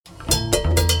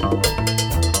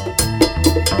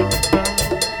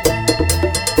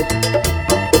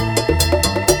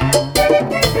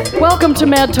to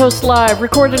Mad Toast Live,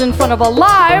 recorded in front of a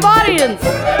live audience.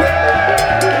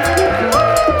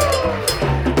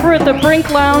 We're at the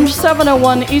Brink Lounge,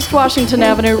 701 East Washington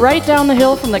Avenue, right down the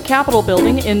hill from the Capitol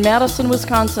Building in Madison,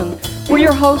 Wisconsin. We're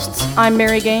your hosts. I'm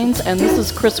Mary Gaines, and this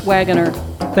is Chris Wagoner.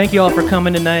 Thank you all for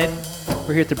coming tonight.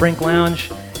 We're here at the Brink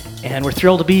Lounge, and we're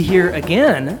thrilled to be here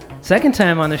again. Second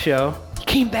time on the show. You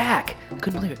came back.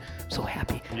 Couldn't believe it. I'm so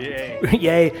happy. Yay.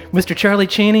 Yay. Mr. Charlie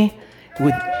Cheney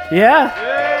with,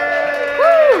 yeah.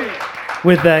 Woo.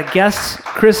 With guests,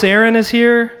 Chris Aaron is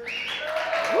here.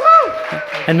 Woo.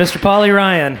 And Mr. Paulie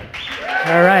Ryan.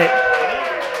 All right.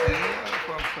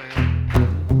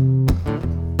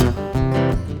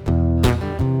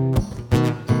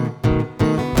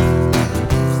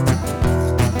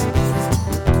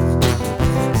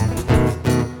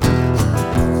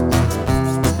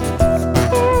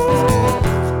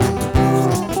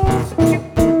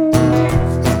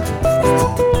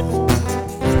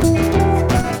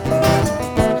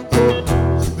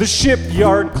 The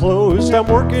shipyard closed, I'm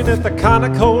working at the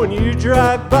Conoco, and you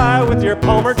drive by with your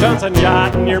Palmer Johnson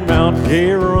yacht and your Mount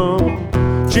Gay rum.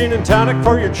 Gin and tonic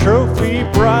for your trophy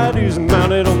bride who's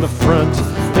mounted on the front.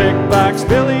 Big Box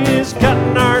Billy is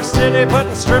cutting our city,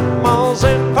 putting strip malls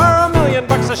in for $1 million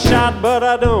a shot, but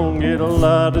I don't get a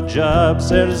lot of job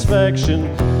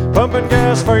satisfaction pumping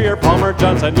gas for your Palmer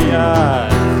Johnson yacht.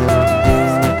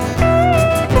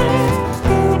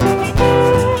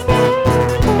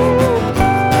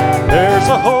 There's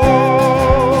a hole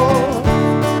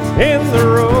in the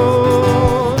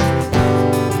road.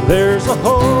 There's a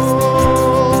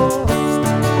hole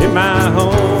in my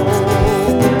home.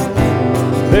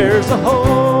 There's a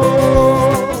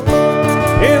hole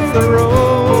in the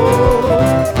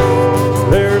road.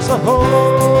 There's a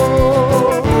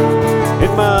hole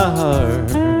in my heart.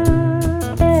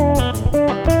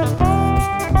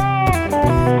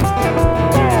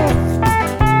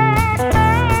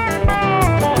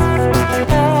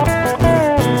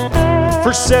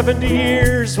 For 70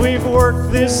 years we've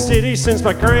worked this city since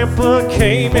my grandpa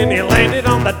came and he landed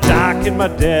on the dock, and my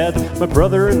dad, my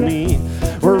brother and me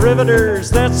were riveters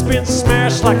that's been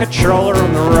smashed like a trawler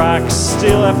on the rocks.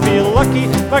 Still I feel lucky,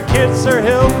 my kids are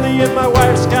healthy and my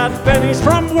wife's got bennies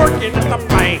from working at the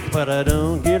bank, but I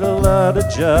don't get a lot of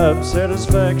job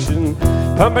satisfaction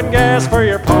pumping gas for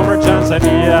your Palmer Johnson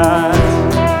yacht.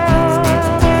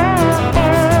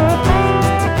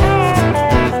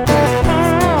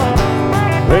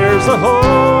 There's a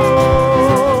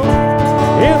hole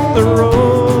in the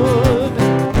road.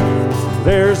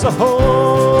 There's a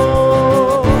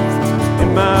hole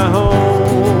in my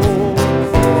home.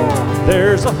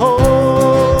 There's a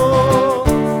hole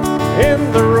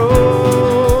in the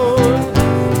road.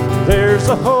 There's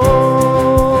a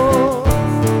hole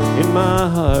in my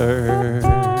heart.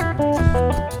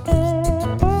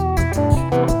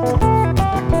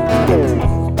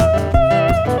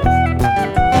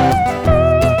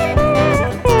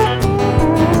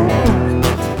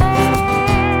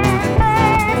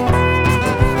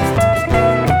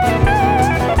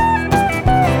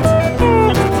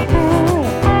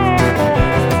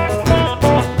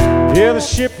 Yeah, the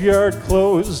shipyard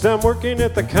closed, I'm working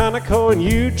at the Conoco, and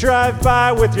you drive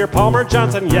by with your Palmer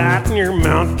Johnson yacht and your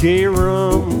Mount Gay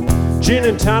rum. Gin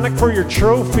and tonic for your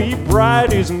trophy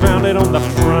bride who's mounted on the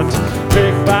front.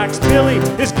 Big Box Billy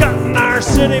is cutting our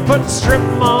city, putting strip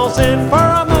malls in for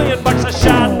 $1 million a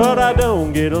shot, but I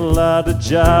don't get a lot of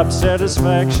job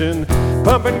satisfaction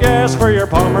pumping gas for your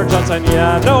Palmer Johnson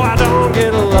yacht. No, I don't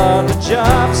get a lot of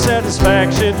job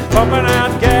satisfaction pumping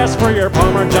out gas for your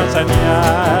Palmer Johnson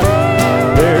yacht.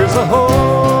 There's a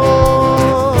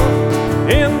hole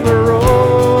in the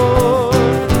road.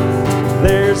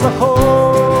 There's a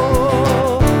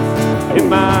hole in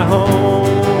my home.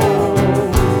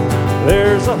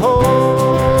 There's a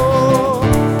hole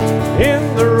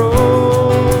in the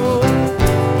road.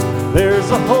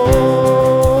 There's a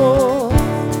hole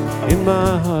in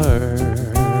my heart.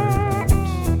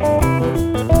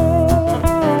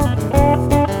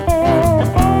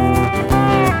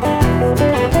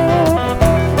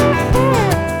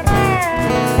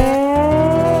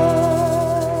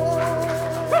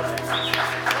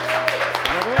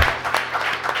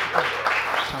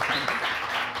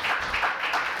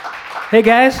 Hey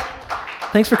guys,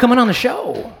 thanks for coming on the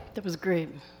show. That was great.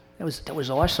 That was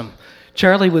awesome.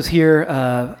 Charlie was here.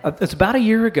 It's about a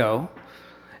year ago,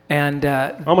 and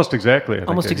Almost exactly.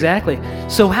 almost exactly.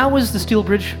 So, how was the Steel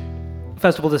Bridge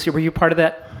Festival this year? Were you part of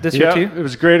that this year too? It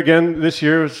was great again this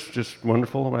year. It was just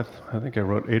wonderful. I think I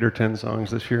wrote 8 or 10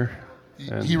 songs this year.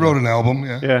 And, he wrote an album,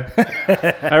 yeah. Yeah.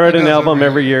 I write an album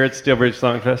every year at Steel Bridge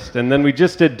Songfest. And then we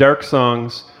just did Dark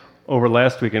Songs over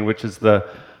last weekend, which is the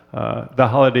the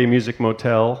Holiday Music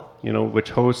Motel, which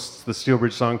hosts the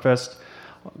Steelbridge Songfest.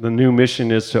 The new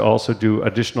mission is to also do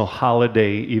additional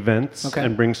holiday events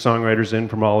and bring songwriters in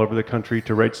from all over the country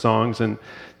to write songs. And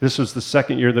this was the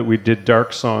second year that we did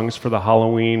dark songs for the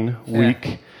Halloween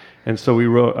week. And so we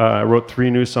wrote 3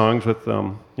 new songs with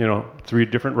 3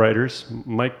 different writers.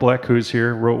 Mike Bleck, who's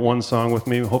here, wrote one song with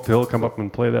me. Hope he'll come up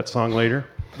and play that song later.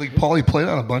 I think Paulie played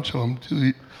on a bunch of them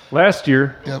too. Last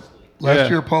year. Yep.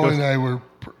 Last year, Paulie and I were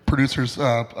producers.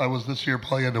 I was this year.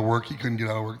 Paulie had to work. He couldn't get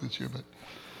out of work this year, but.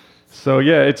 So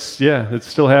it's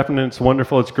still happening. It's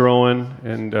wonderful. It's growing,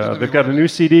 and they've got a new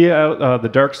CD out. The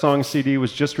Dark Song CD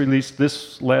was just released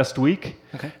this last week,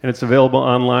 and it's available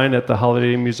online at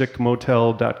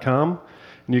theholidaymusicmotel.com,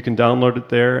 and you can download it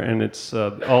there. And it's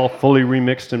all fully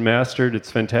remixed and mastered.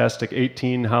 It's fantastic.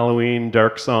 18 Halloween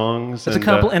dark songs. It's a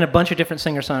couple and a bunch of different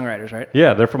singer-songwriters, right?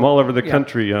 Yeah, they're from all over the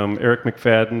country. Eric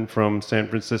McFadden from San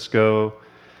Francisco.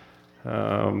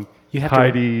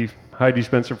 Heidi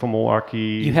Spencer from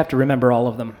Milwaukee. You have to remember all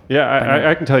of them. Yeah,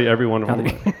 I can tell you every one of them.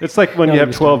 It's like when you have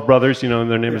 12 brothers,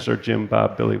 and their names are Jim,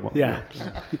 Bob, Billy. Yeah.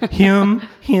 him,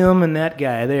 and that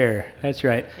guy there. That's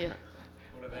right. Yeah.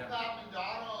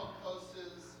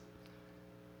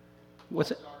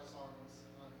 What's it?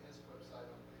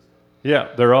 Yeah,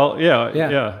 they're all,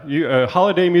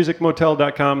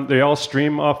 holidaymusicmotel.com. They all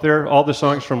stream off there. All the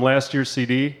songs from last year's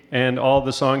CD and all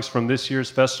the songs from this year's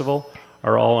festival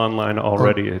are all online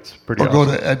already. It's pretty awesome. Or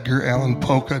go to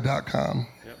edgarallanpolka.com.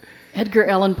 Edgar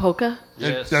Allan Polka?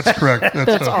 Yes. That's correct.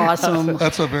 That's awesome.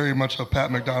 That's a very much a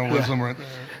Pat McDonaldism right there.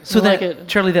 So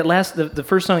Charlie, the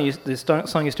first song you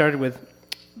started with,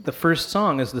 the first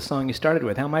song is the song you started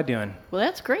with. How am I doing? Well,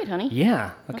 that's great, honey. Yeah.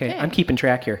 Okay. I'm keeping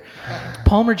track here.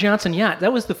 Palmer Johnson Yacht.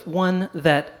 That was the one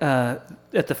that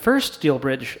at the first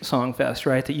Steelbridge Songfest,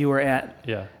 right? That you were at.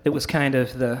 Yeah. It was kind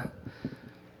of the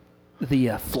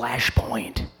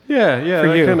flashpoint.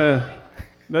 Yeah.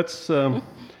 That's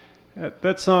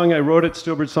that song I wrote at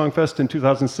Steelbridge Songfest in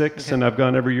 2006, and I've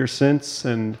gone every year since,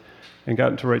 and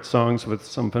gotten to write songs with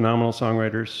some phenomenal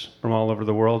songwriters from all over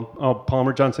the world.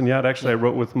 Palmer Johnson Yacht, actually, I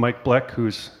wrote with Mike Bleck,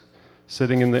 who's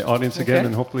sitting in the audience again,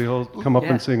 and hopefully he'll come up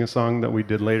and sing a song that we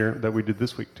did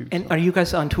this week too. And are you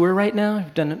guys on tour right now?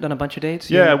 You've done a bunch of dates?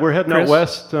 Yeah, we're heading out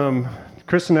west.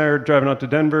 Chris and I are driving out to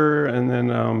Denver, and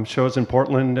then shows in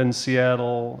Portland and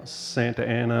Seattle, Santa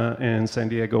Ana, and San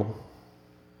Diego.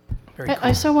 Very cool.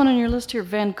 I saw one on your list here,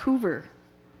 Vancouver.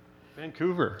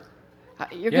 Vancouver.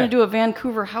 You're going to do a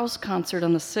Vancouver house concert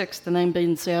on the 6th, and I'm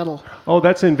in Seattle. Oh,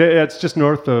 it's just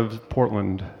north of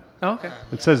Portland. Oh, okay.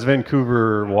 It says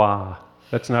Vancouver, Wa.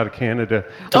 That's not a Canada.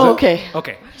 Okay.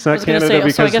 Okay. It's not Canada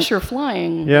because... So I guess you're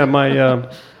flying. Yeah, my... well,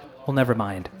 never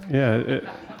mind. Yeah.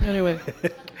 Anyway.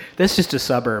 That's just a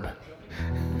suburb.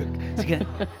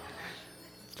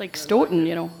 It's like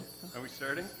Stoughton, Are we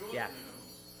starting? Yeah.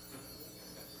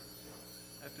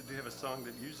 I have to have a song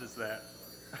that uses that.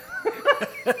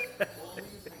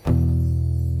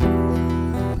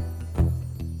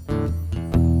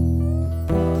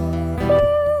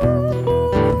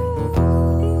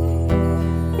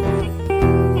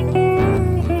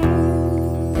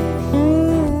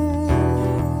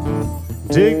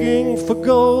 Digging for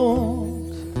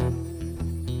gold,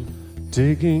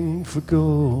 digging for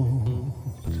gold.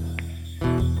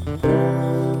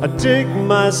 I dig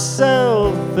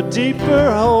myself a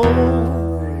deeper hole.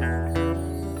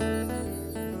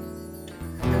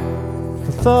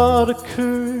 The thought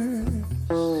occurs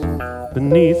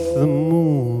beneath the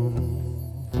moon.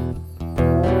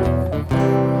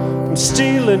 I'm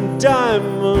stealing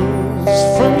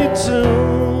diamonds from your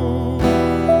tomb.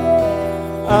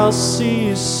 I'll see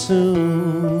you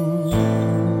soon.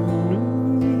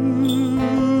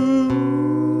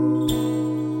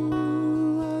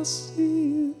 I'll see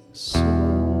you soon.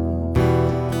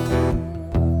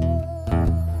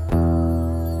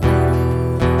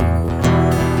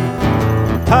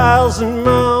 Piles and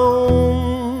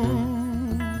mounds,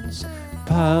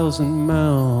 piles and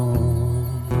mounds.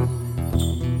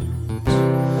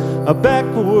 A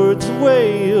backwards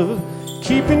way of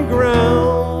keeping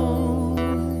ground.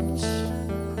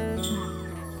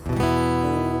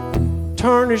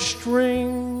 Tarnished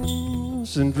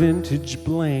rings and vintage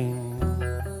bling.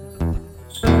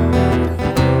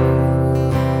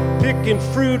 Picking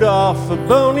fruit off of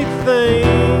bony things.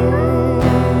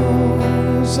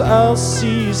 I'll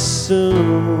see you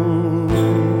soon.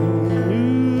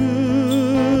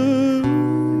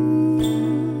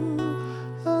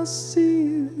 I'll see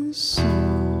you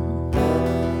soon.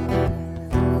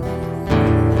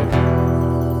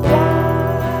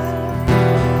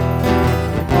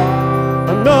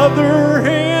 Another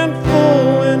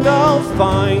handful and I'll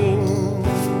find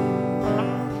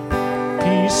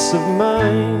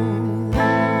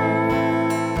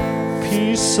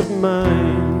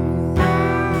mind.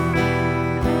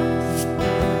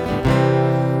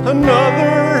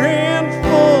 Another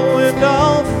handful and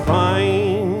I'll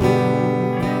find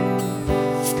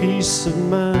peace of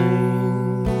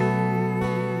mind,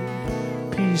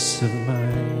 peace of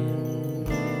mind.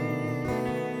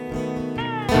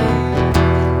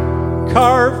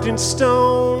 Carved in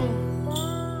stone,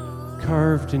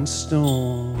 carved in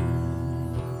stone.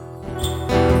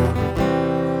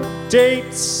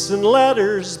 Dates and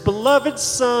letters, beloved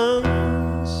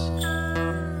sons.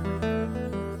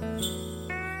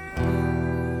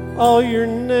 All your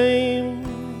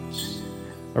names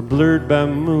are blurred by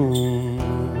moon.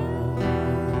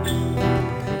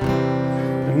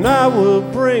 And I will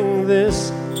bring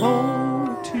this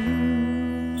home to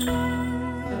you.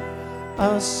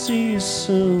 I'll see you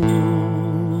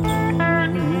soon.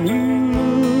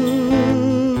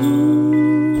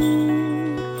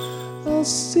 I'll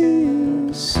see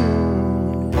you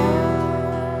soon.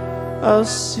 I'll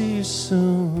see you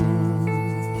soon.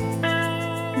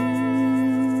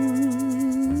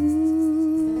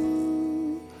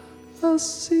 I'll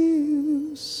see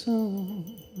you soon.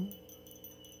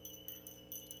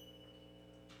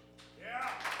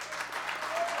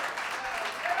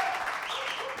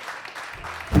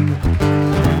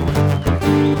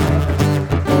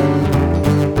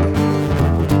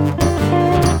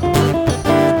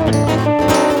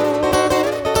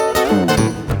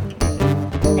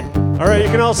 All right, you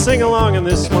can all sing along in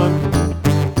this one.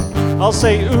 I'll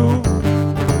say ooh,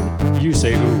 you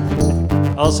say ooh.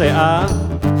 I'll say ah,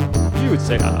 you would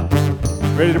say ah.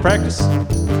 Ready to practice?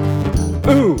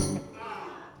 Ooh.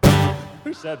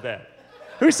 Who said that?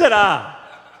 Who said ah?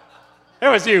 That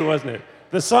was you, wasn't it?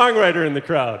 The songwriter in the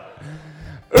crowd.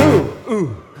 Ooh,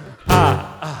 ooh,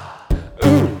 ah, ah.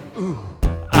 Ooh, ooh,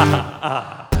 ah,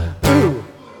 ah. Ooh.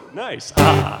 Nice,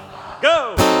 ah.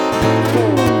 Go!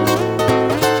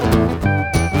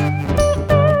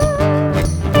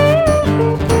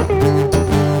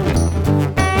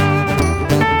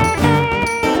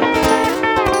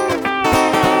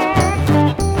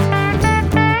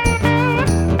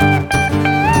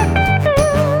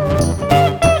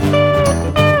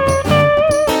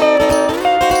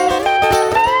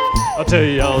 I'll tell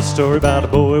y'all a story about a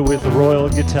boy with a royal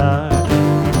guitar.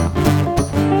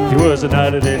 He was a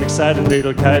knighted and excited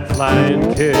little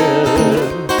kite-flying kid.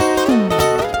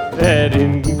 Had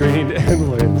ingrained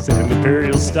emblems and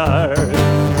imperial stars.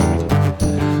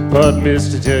 But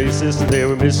mister, tell your sister they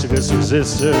were mischievous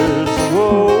resistors.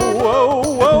 Whoa, whoa,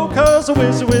 whoa, cause a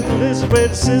wizard with a lizard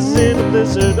with scissors in a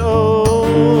blizzard.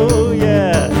 Oh,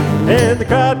 yeah. And the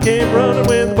crowd came running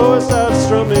when the boy started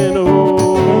strumming.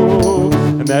 Oh,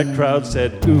 and that crowd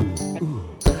said, ooh, ooh,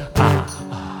 ah,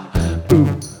 ah,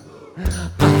 ooh,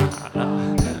 ah,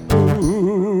 ah,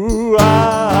 ooh,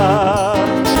 ah.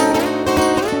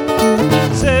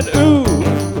 Said, ooh,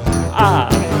 ah,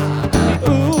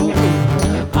 ooh,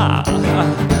 ah,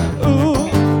 ooh,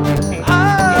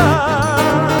 ah.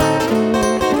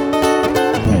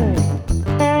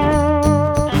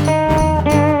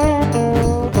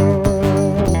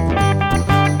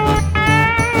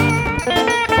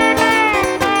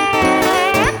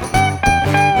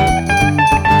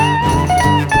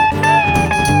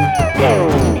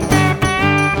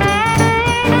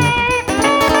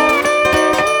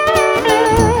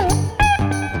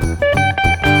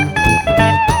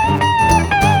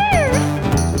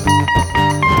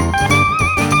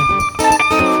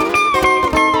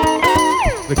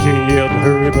 The king yelled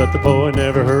hurry, but the boy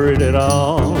never hurried at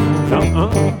all.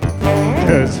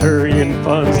 Cause hurrying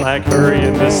fun's like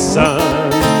hurrying the sun.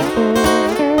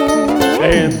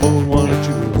 And the boy wanted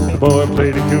to, the boy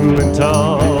played it cool and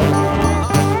tall.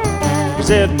 He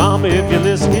said, Mama, if you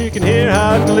listen, you can hear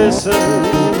how it glistens.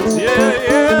 Yeah,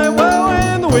 yeah, whoa,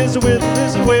 and the wizard with the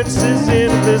lizard with scissors in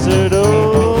a blizzard.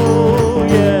 Oh,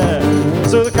 yeah.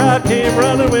 So the crowd came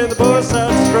running when the boy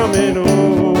started strumming. Oh,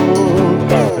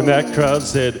 and that crowd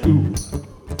said, ooh,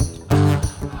 ah,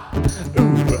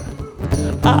 ooh,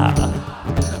 ah,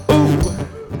 ooh,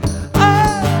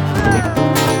 ah.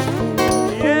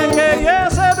 Yeah, yeah, yeah,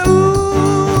 said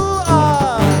ooh,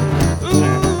 ah, ooh,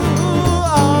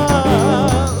 ah,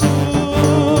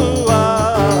 ooh, ah.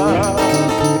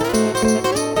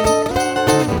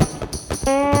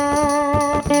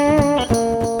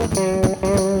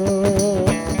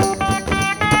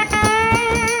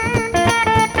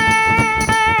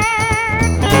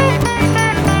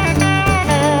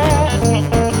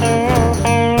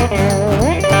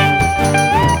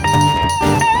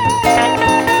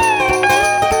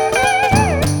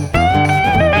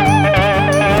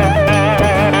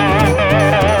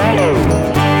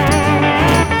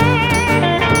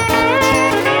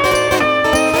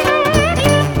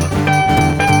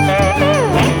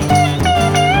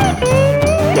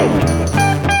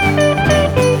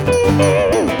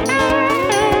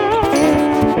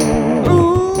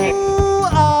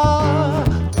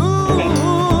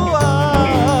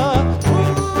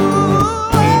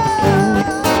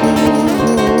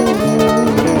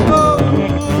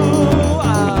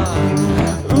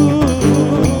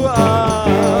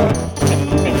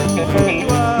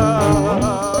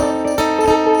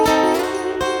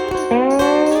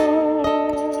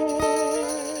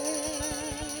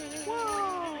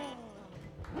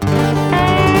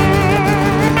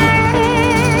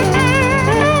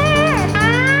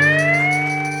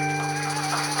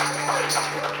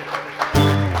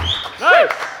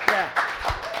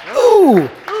 Ooh!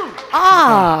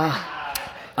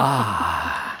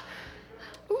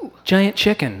 Giant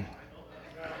chicken.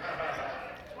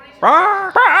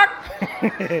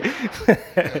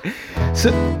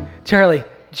 So, Charlie,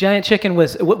 Giant Chicken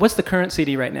was. What's the current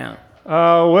CD right now?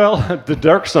 Well, the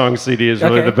Dark Song CD is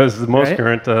really Okay. the best, the most Right.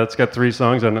 current. It's got 3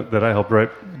 songs on it that I helped write.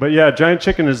 But yeah, Giant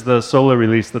Chicken is the solo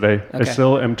release that I Okay.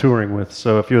 still am touring with.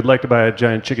 So if you would like to buy a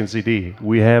Giant Chicken CD,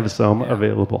 we have some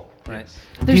available. Right.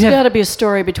 There's got to be a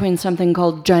story between something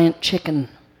called Giant Chicken,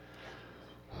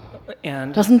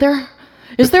 And doesn't there?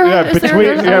 Is there? Yeah, is there- between.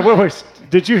 there's Yeah, a- wait.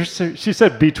 Did you? She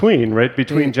said between, right?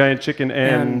 Between Giant Chicken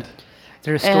and. is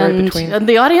there a story and, between? and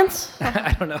the audience?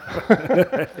 I don't know.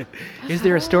 Is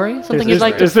there a story? Something There's- you'd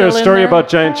like to Is there a fill in story there? about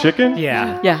Giant Chicken?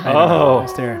 Yeah. Yeah. Oh,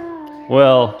 Is there?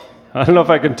 well, I don't know if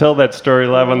I can tell that story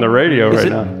live on the radio right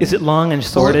now. Is it long and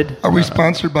sordid? Are we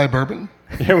sponsored by bourbon?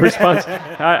 Yeah,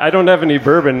 I don't have any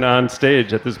bourbon on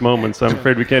stage at this moment, so I'm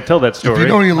afraid we can't tell that story. If you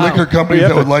know any liquor companies have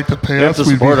that to- would like to pay we have us, to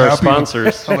we'd be support our happy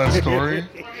sponsors. to tell that story.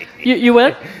 You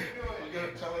what?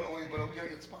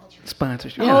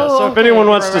 Sponsorship. So if okay, anyone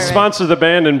wants to right. sponsor the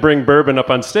band and bring bourbon up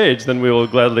on stage, then we will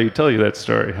gladly tell you that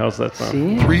story. How's that sound?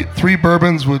 See? Three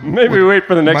bourbons would. Maybe we wait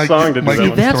for the next Mike- song to do Mike- that See,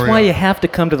 one. That's story why out. you have to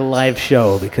come to the live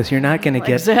show, because you're not going to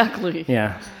get. Exactly.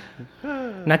 Yeah.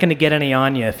 Not going to get any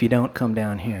on you if you don't come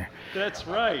down here. That's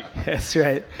right. That's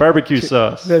right. Barbecue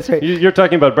sauce. That's right. You're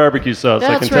talking about barbecue sauce, I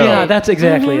That's can right. tell. Yeah, that's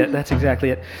exactly it. That's exactly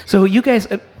it. So you guys,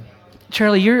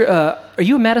 Charlie, are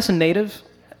you a Madison native?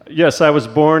 Yes, I was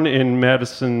born in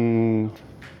Madison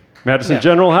Yeah.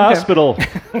 General Okay. Hospital.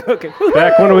 Okay.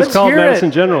 Back when it was Let's called hear it.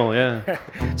 Madison General, yeah.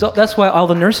 So that's why all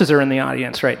the nurses are in the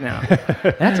audience right now.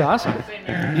 That's awesome.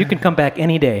 You can come back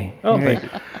any day. Oh, Right.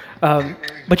 thank you.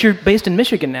 But you're based in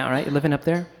Michigan now, right? You're living up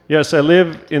there? Yes, I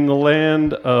live in the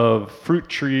land of fruit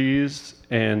trees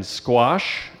and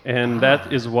squash, and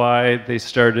that is why they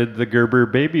started the Gerber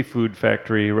Baby Food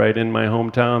Factory right in my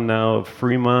hometown now of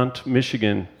Fremont,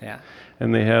 Michigan. Yeah.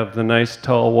 And they have the nice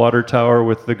tall water tower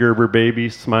with the Gerber baby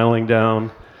smiling down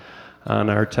on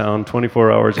our town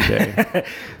 24 hours a day.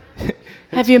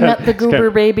 Have you met the It's kind Goober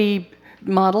of- baby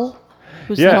model,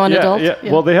 who's now an adult? Yeah.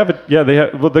 Well, they have it. Yeah, they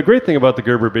have. Well, the great thing about the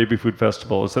Gerber Baby Food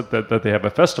Festival is that they have a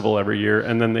festival every year,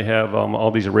 and then they have all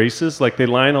these races. Like they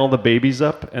line all the babies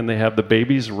up, and they have the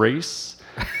babies race.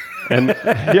 And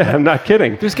yeah, I'm not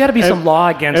kidding. There's got to be some law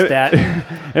against that.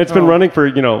 And it's been running for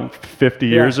 50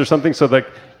 years or something. So like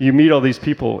you meet all these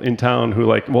people in town who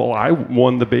like, well, I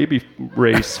won the baby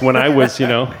race when I was,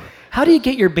 How do you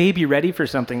get your baby ready for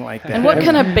something like that? And what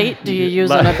kind of bait do you use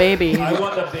on a baby? I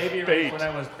won the baby race when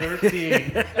I was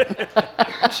 13.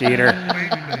 Cheater.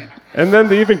 And then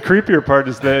the even creepier part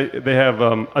is they have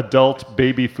adult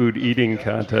baby food eating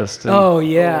contest. And Oh,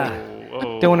 yeah.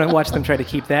 Don't want to watch them try to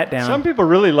keep that down. some people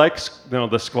really like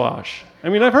the squash. I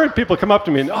mean, I've heard people come up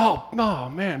to me and oh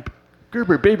man,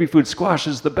 Gerber baby food squash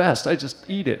is the best. I just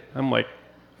eat it. I'm like,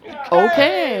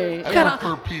 Okay. I work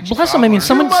for Peach Bless them. I mean,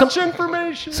 Cobbler. much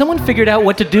information. someone figured out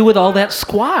what to do with all that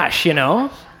squash,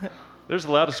 There's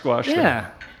a lot of squash there. Yeah.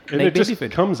 And Make it just baby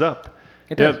food. comes up.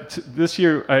 It Yeah, does. this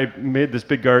year I made this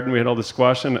big garden. We had all the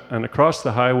squash, and across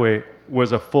the highway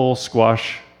was a full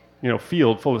squash,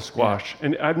 field full of squash.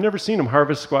 And I've never seen them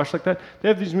harvest squash like that. They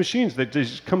have these machines that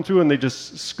just come through and they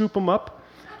just scoop them up,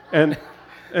 and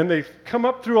they come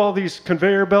up through all these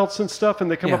conveyor belts and stuff, and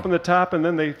they come Yeah. up on the top, and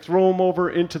then they throw them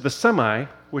over into the semi,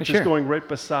 which Sure. is going right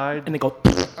beside, And they go,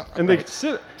 and they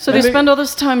sit. So and they spend all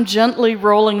this time gently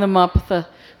rolling them up the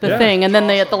Yeah. thing, and then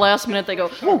they at the last minute they go,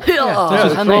 Yeah, and they they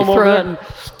throw 'em throw over it. there. And,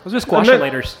 those are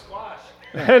squashulators.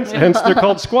 Hence they're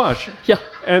called squash. yeah.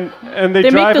 And they They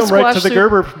make drive the them right to squash the soup.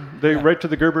 Gerber. They right to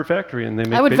the Gerber factory, and they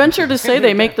make. I would baby venture food. to say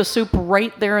they make the soup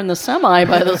right there in the semi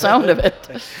by the sound of it.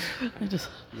 I just,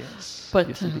 but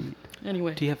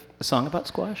anyway. Do you have a song about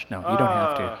squash? No, you don't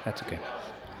have to. That's okay.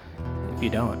 If you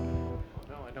don't.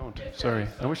 No, I don't. Sorry,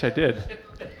 I wish I did.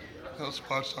 Those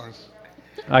squash songs.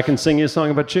 I can sing you a song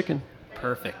about chicken.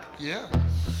 Perfect. Yeah.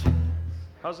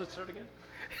 How's it start again?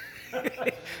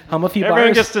 Hum a few Everyone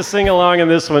bars. gets to sing along in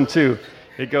this one too.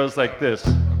 It goes like this.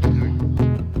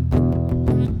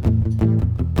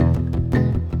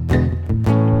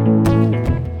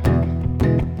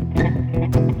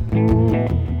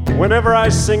 Whenever I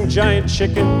sing Giant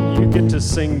Chicken, you get to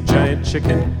sing Giant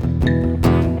Chicken.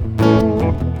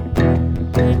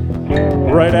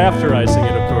 Right after I sing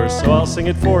it, of course. So I'll sing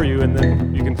it for you, and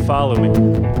then you can follow me.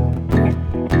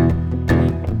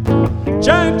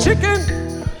 Giant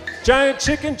chicken, giant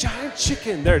chicken, giant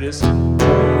chicken. There it is.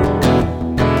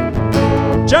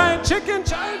 Giant chicken,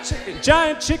 giant chicken,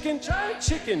 giant chicken, giant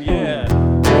chicken. Yeah.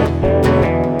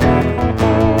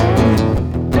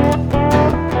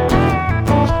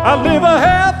 I live a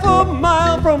half a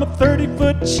mile from a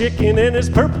 30-foot chicken, and his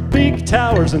purple beak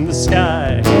towers in the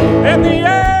sky. And the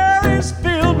air is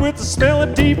filled with the smell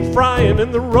of deep frying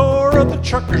and the roar of the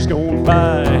truckers going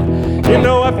by. You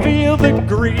know, I feel the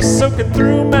grease soaking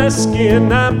through my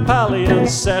skin. I'm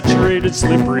polyunsaturated,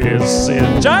 slippery as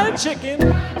sin. Giant chicken,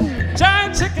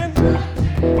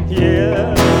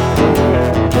 yeah.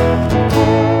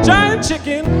 Giant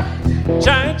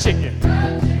chicken,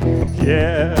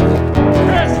 yeah.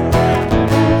 Chris.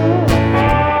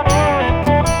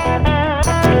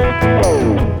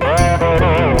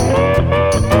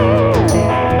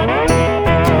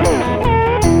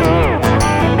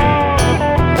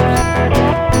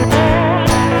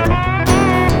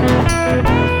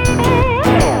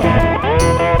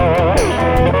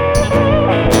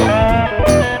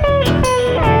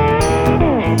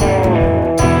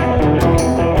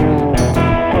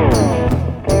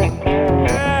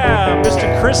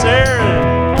 Chris Aaron.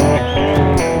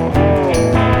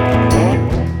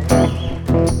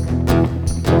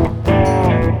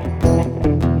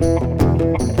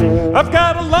 I've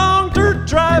got a long dirt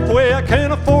driveway, I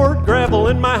can't afford gravel,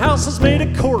 and my house is made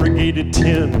of corrugated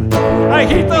tin. I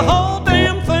heat the whole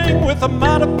damn thing with a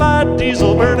modified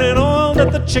diesel, burning oil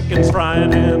that the chicken's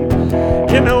frying in.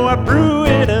 You know, I brew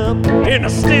it up in a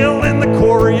still in the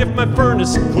quarry. If my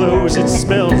furnace closed, it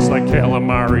smells like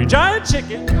calamari. Giant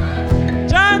chicken,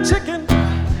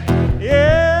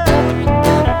 yeah.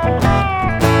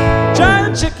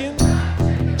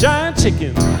 Giant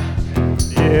chicken,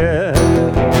 yeah.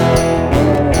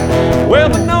 Well,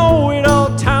 the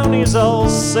know-it-all townies all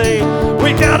say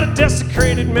we got a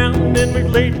desecrated mountain and we've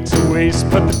laid it to waste,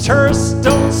 but the tourists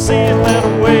don't see it that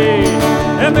way,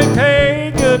 and they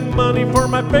pay good money for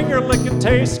my finger-licking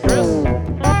taste, Chris.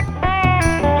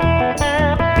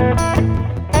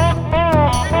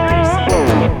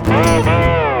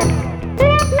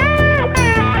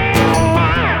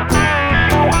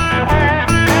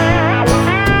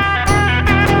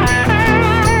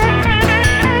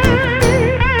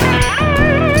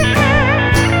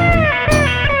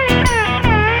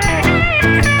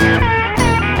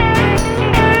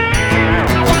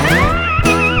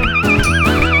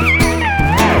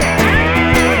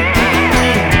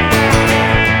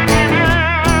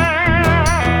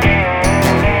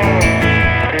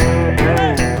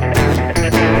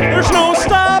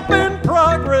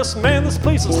 Man, this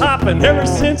place is hopping ever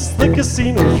since the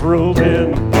casinos rolled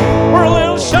in. We're a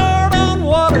little short on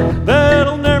water,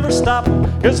 that'll never stop,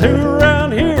 'cause who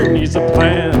around here needs a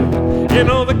plan? You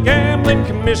know, the gambling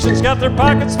commission's got their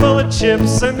pockets full of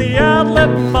chips, and the outlet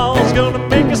mall's gonna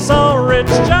make us all rich.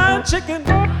 Giant chicken,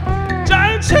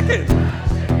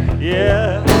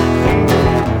 yeah.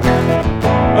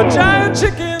 A giant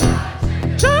chicken,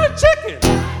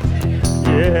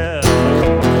 yeah.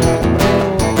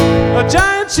 A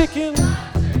giant chicken,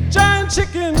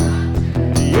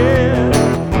 yeah.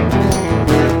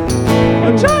 A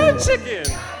giant chicken,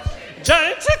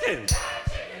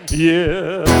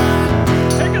 yeah.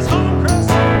 Take us home, Chris.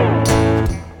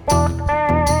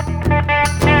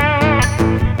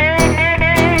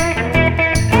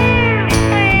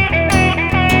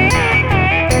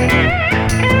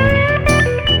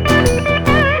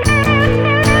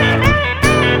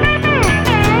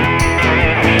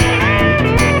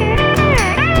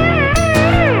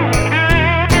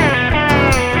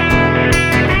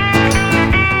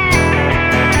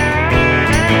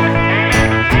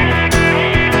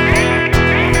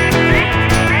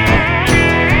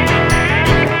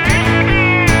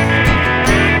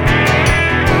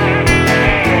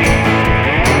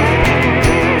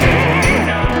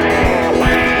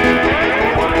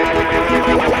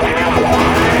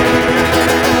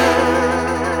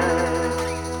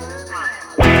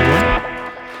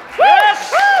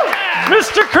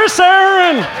 Mr. Chris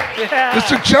Aaron. Yeah.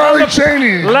 Mr. Charlie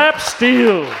Chaney. Lap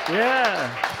steel. Yeah.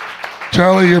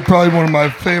 Charlie, you're probably one of my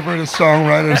favorite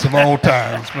songwriters of all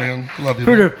times, man. Love you.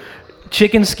 Cooter,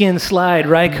 chicken skin slide,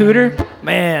 right, Cooter?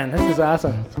 Man, this is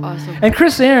awesome. Awesome. And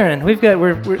Chris Aaron,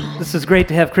 this is great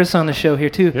to have Chris on the show here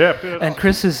too. Yeah. And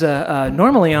Chris is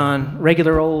normally on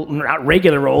not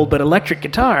regular old, but electric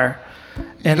guitar.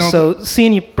 And so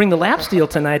seeing you bring the lap steel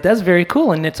tonight, that's very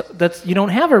cool. And you don't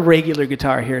have a regular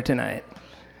guitar here tonight.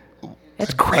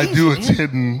 That's crazy. I do. It's man.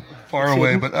 hidden far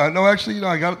away. But no, actually,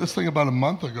 I got this thing about a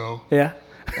month ago. Yeah.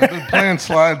 I've been playing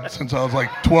slide since I was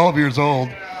like 12 years old.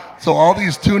 So all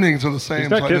these tunings are the same. He's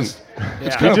not kidding.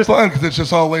 It's kind of fun because it's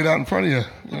just all laid out in front of you.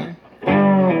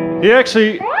 He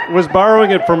actually was borrowing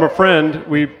it from a friend.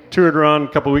 We toured around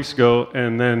a couple weeks ago,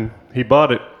 and then he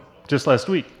bought it just last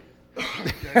week.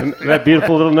 And that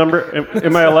beautiful little number.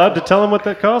 Am I allowed to tell them what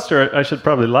that cost, or I should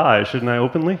probably lie? Shouldn't I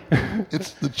openly?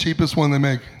 It's the cheapest one they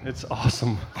make. It's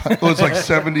awesome. Well, it's like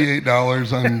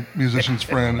 $78 on Musician's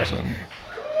Friend or something.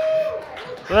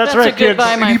 Well, That's right, a good kids.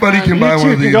 buy, my Anybody friend. can buy You one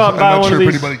two of can these. go out and buy I'm not one sure of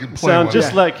if these. anybody can play Sound one.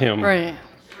 just like him. Right.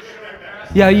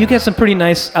 Yeah, you get some pretty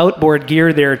nice outboard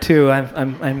gear there too. I'm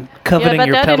Yeah, coveting but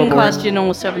your that pedal didn't board. cost you no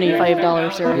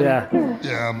 $75 or Yeah,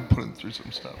 Yeah, I'm putting through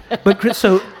some stuff. but Chris,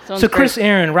 so Sounds Chris great.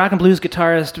 Aaron, rock and blues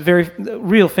guitarist,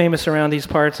 real famous around these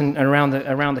parts and around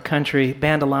the country.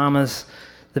 Bandalamas,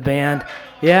 the band.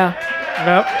 Yeah.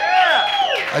 Yep.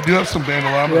 I do have some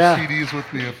Bandalama Yeah. CDs with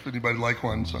me if anybody like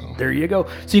one. So There you go.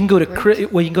 So you can go to you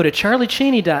can go to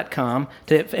charliecheney.com.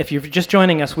 If you're just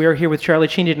joining us, we are here with Charlie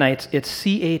Cheney tonight. It's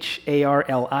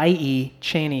CHARLIE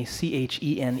Cheney,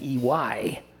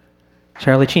 CHENEY.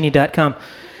 charliecheney.com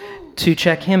to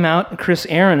check him out. Chris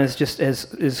Aaron is just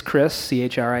is Chris,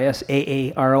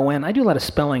 CHRISAARON. I do a lot of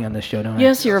spelling on this show, don't I?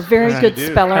 Yes, you're a very good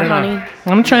speller, honey.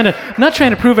 I'm not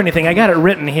trying to prove anything. I got it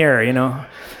written here, you know.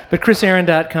 But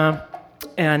ChrisAaron.com.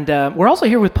 And we're also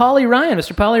here with Paulie Ryan,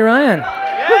 Mr. Paulie Ryan.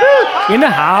 Yeah. In the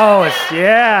house,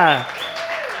 yeah.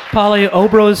 Paulie,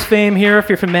 Obro's fame here, if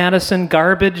you're from Madison,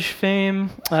 Garbage fame.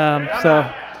 So,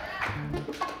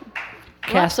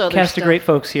 Lots of other cast of stuff. great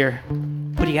folks here.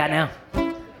 What do you got now?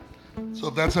 So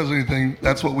if that says anything,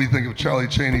 that's what we think of Charlie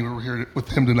Cheney. We're here with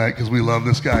him tonight because we love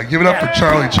this guy. Give it up for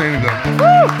Charlie Cheney,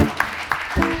 though.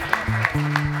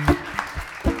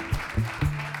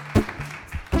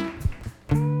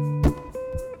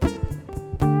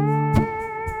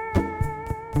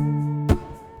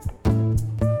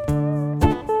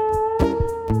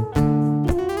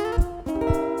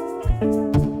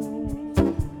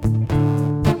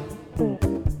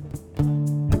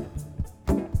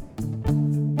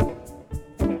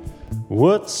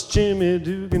 What's Jimmy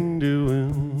Dugan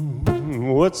doing?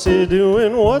 What's he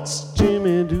doing? What's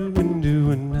Jimmy Dugan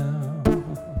doing now?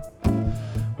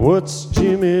 What's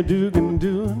Jimmy Dugan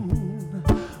doing?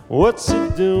 What's he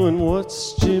doing?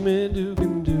 What's Jimmy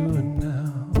Dugan doing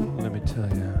now? Let me tell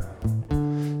you.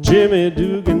 Jimmy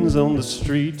Dugan's on the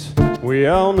street. We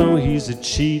all know he's a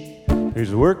cheat.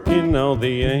 He's working all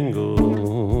the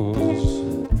angles.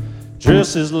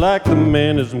 Dresses like the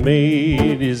man is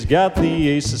made. He's got the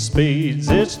ace of spades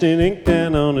etched in ink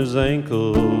down on his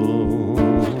ankle.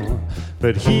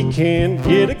 But he can't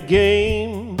get a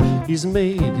game. He's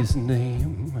made his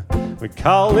name. We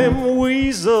call him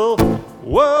Weasel.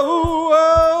 Whoa,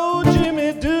 whoa,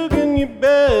 Jimmy Dugan, you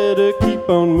better keep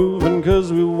on moving,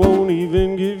 'cause we won't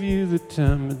even give you the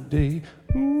time of day.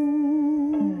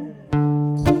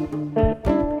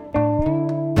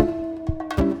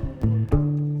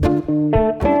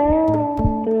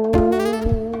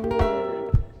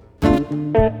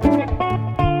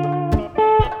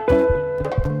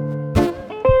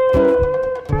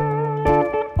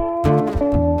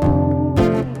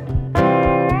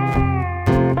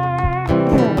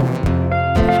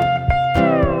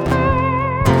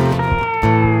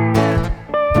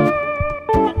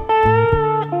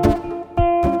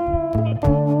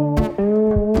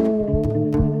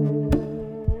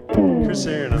 Chris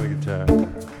Aaron on the guitar.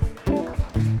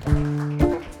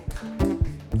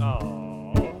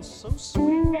 Oh, so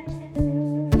sweet.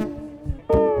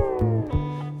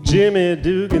 Jimmy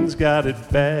Dugan's got it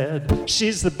bad.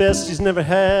 She's the best he's never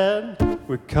had.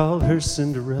 We call her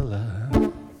Cinderella.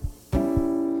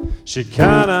 She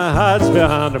kinda hides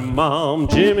behind her mom.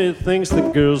 Jimmy thinks the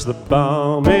girl's the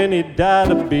bomb, and he died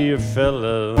to be a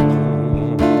fella.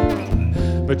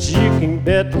 But you can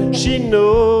bet she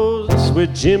knows where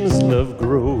Jim's love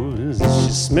grows.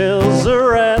 She smells a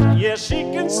rat, yeah, she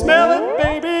can smell it,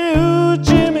 baby. Ooh,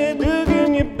 Jimmy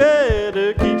Dugan, you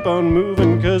better keep on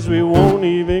moving, 'cause we won't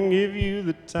even give you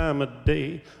the time of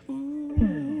day.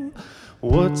 Ooh,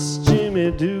 what's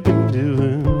Jimmy Dugan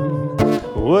doing?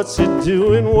 What's he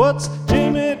doing? What's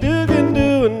Jimmy Dugan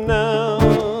doing now?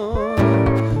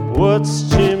 What's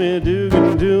Jimmy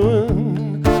Dugan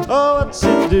doing? Oh, what's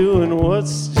he doing?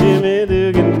 What's Jimmy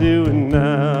Dugan doing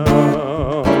now?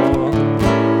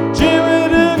 Jimmy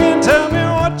Dugan, tell me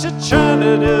what you're trying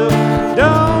to do.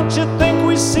 Don't you think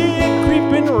we see it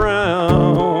creeping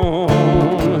around?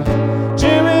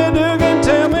 Jimmy Dugan,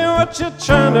 tell me what you're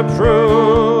trying to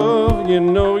prove. You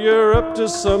know you're up to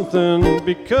something,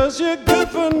 because you're good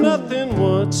for nothing.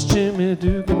 What's Jimmy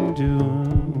Dugan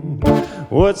doing?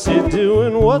 What's he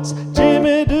doing? What's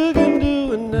Jimmy Dugan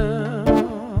doing now?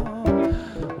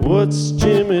 What's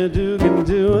Jimmy Dugan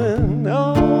doing?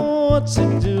 Oh, what's he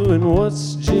doing?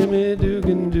 What's Jimmy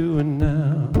Dugan doing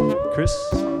now? Chris,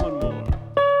 one more.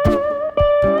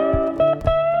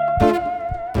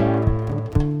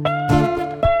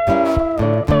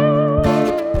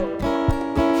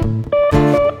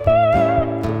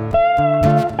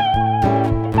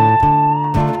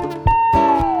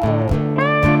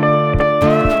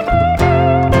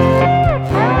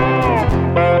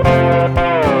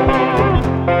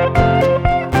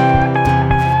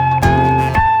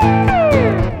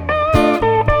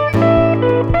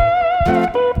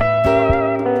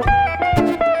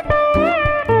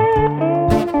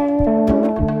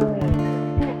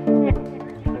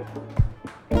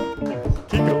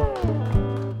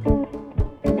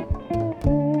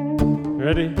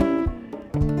 Ready?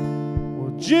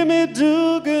 Well, Jimmy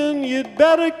Dugan, you'd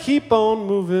better keep on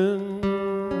moving,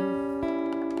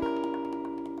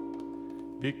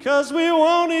 because we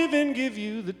won't even give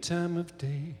you the time of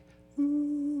day.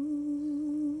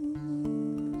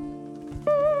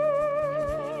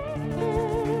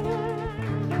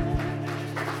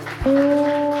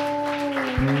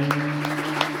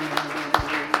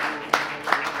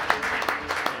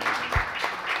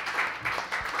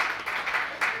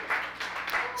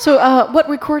 So, what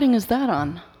recording is that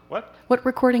on? What? What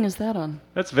recording is that on?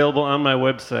 That's available on my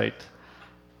website.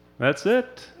 That's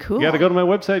it. Cool. You got to go to my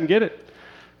website and get it.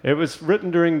 It was written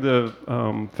during the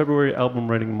February Album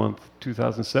Writing Month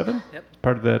 2007. Yep.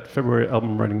 Part of that February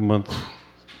Album Writing Month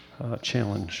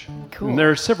challenge. Cool. And there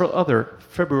are several other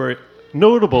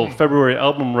notable February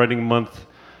Album Writing Month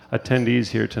attendees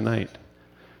here tonight.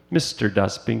 Mr.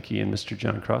 Das Binky and Mr.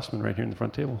 John Crossman right here in the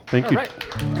front table. Thank you,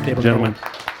 gentlemen.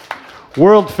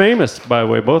 World famous, by the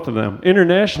way, both of them.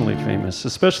 Internationally famous,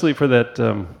 especially for that,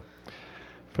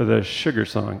 for the Sugar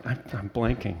song. I'm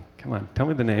blanking. Come on, tell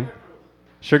me the name.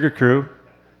 Sugar Crew.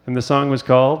 And the song was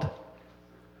called?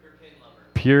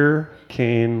 Pure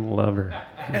Cane Lover.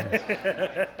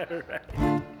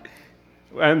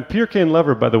 And Pure Cane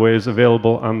Lover, by the way, is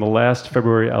available on the last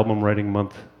February Album Writing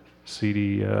Month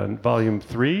CD, Volume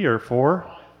 3 or 4?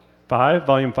 5?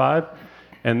 Volume 5?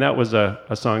 And that was a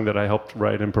song that I helped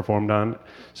write and performed on.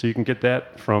 So you can get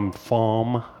that from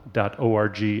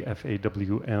fawm.org,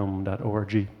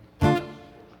 FAWM.org.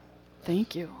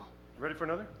 Thank you. Ready for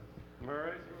another? All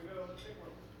right, here we go.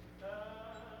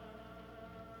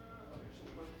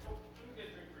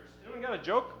 Anyone got a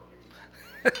joke?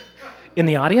 In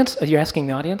the audience? Are you asking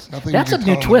the audience? Nothing That's you a can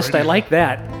new tell on twist. I radio. like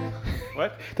that.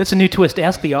 What? That's a new twist.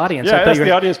 Ask the audience. Yeah, I thought ask you were-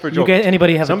 the audience for a joke.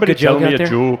 Anybody have Somebody a good joke tell me out a there?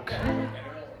 joke.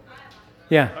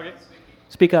 Yeah. Okay.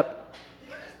 Speak up.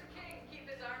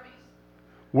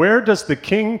 Where does the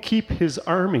king keep his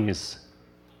armies?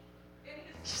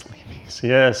 Sleeveys,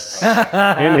 yes.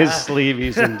 In his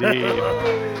sleeveys, indeed.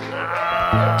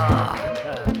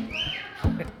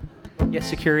 Yes,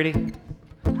 security.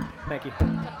 Thank you.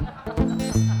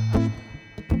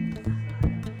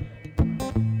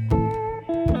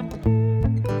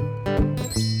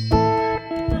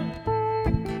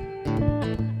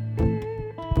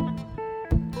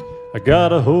 I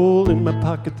got a hole in my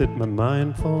pocket that my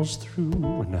mind falls through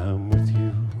when I'm with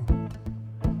you.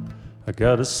 I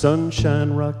got a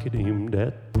sunshine rocket aimed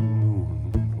at the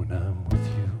moon when I'm with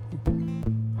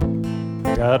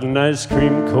you. Got an ice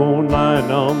cream cone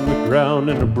lying on the ground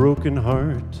and a broken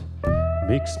heart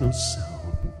makes no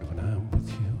sound when I'm with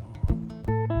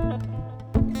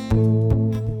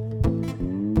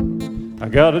you. I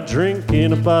got a drink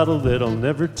in a bottle that I'll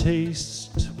never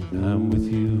taste when I'm with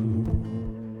you.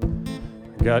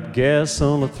 Got gas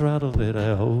on the throttle that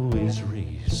I always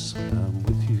race when I'm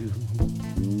with you.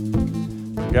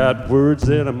 Got words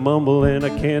that I mumble and I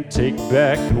can't take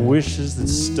back, and wishes that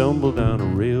stumble down a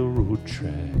railroad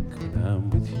track when I'm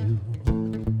with you.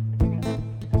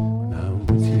 When I'm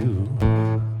with you.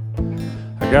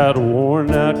 I got worn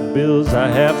out bills I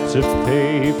have to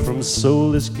pay from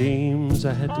soulless games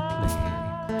I had to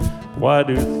play. Why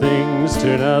do things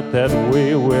turn out that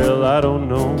way? Well, I don't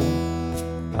know.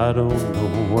 I don't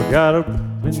know. I got a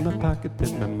in my pocket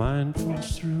that my mind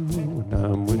falls through when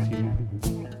I'm with you.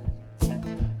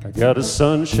 I got a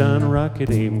sunshine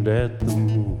rocket aimed at the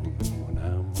moon when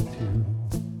I'm with you.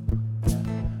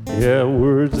 Yeah,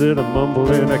 words that I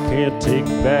mumble and I can't take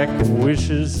back, and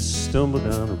wishes that stumble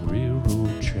down a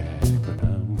railroad track when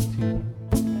I'm with you.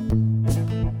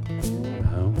 When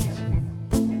I'm with you.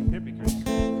 Here we go.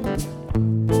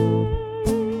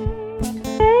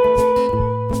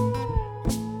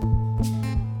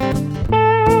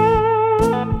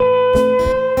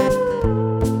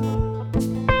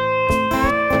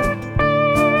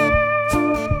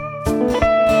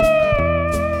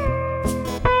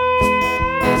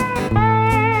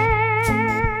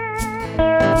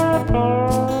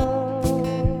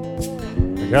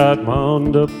 Got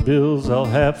wound up bills I'll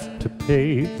have to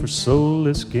pay for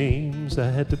soulless games I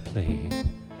had to play.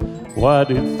 Why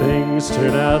did things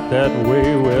turn out that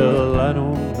way? Well, I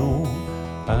don't know.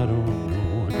 I don't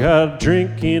know. I got a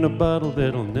drink in a bottle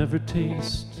that I'll never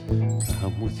taste.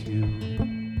 I'm with you.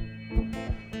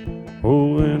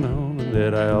 Oh, and on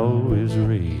that I always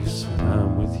race when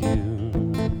I'm with you.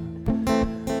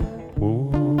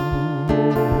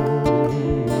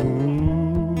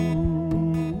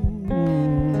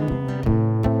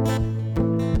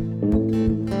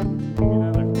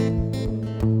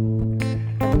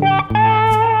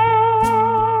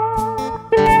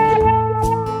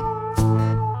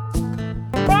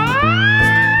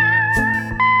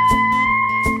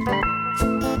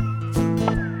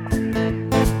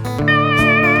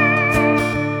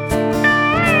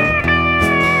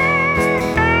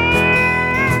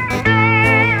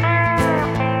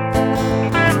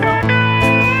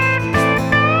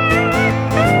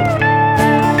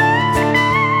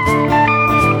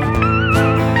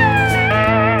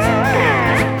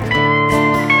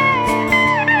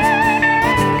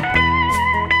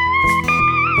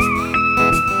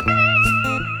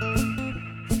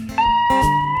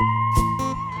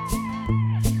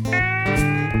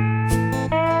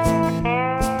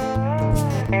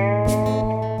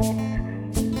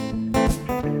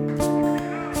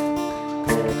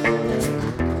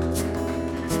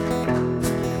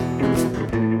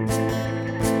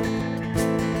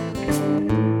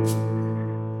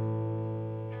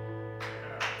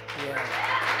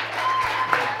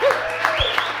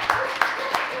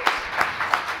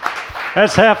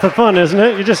 That's half the fun, isn't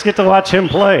it? You just get to watch him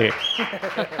play.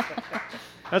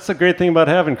 That's the great thing about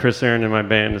having Chris Aaron in my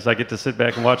band is I get to sit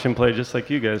back and watch him play just like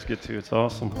you guys get to. It's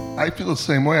awesome. I feel the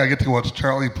same way. I get to watch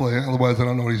Charlie play. Otherwise, I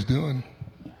don't know what he's doing.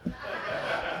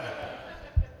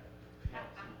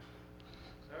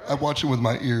 I watch it with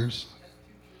my ears.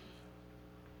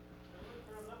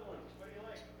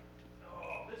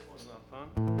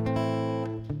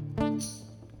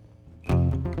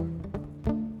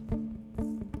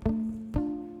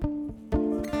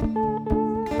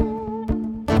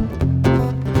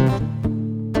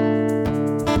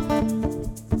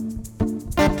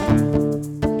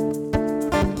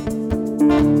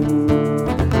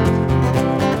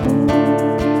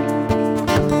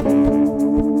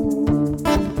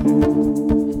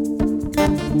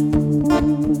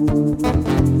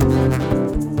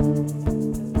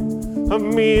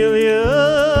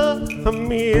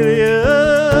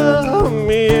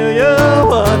 Amelia,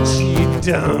 what you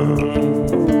done?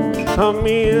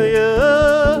 Amelia,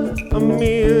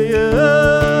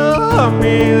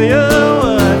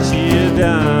 what you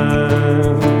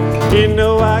done? You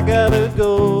know I gotta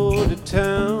go to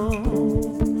town.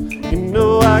 You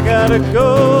know I gotta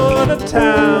go to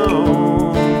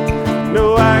town.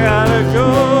 No, I gotta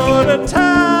go to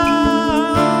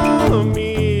town.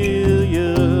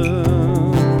 Amelia,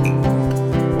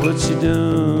 what you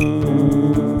done?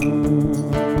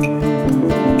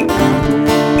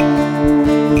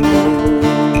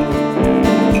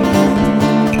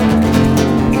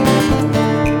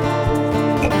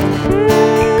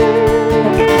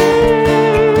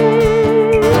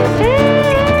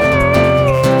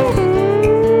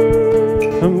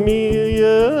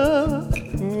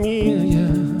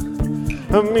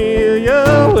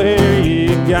 Amelia, where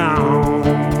you gone?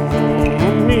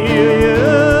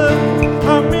 Amelia,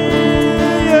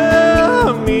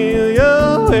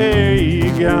 where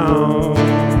you gone?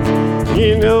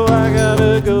 You know I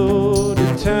gotta go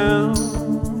to town.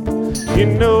 You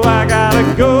know I gotta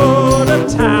go to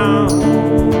town.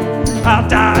 I'll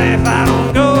die if I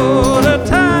don't go to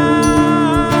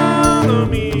town.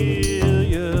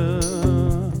 Amelia,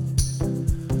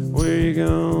 where you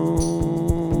gone?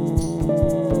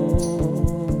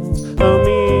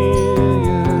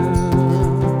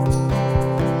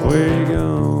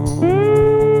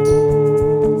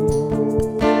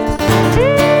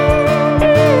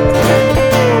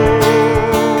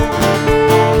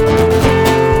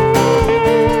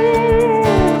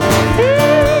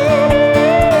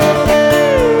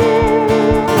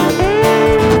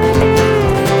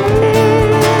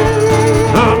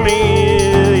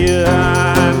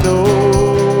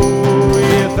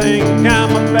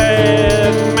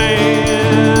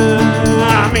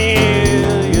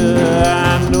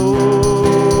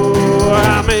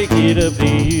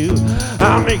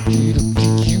 I'll make it up to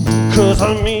you, 'cause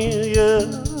Amelia,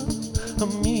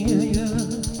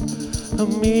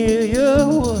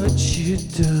 what you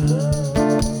done?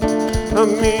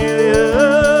 Amelia,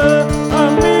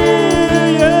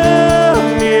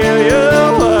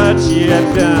 what you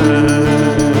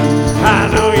done? I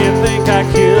know you think I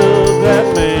killed that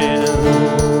man.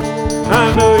 I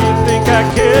know you think I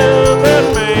killed that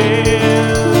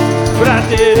man, but I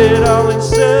did it all in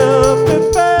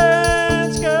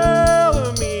self-defense, girl.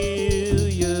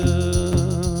 Amelia,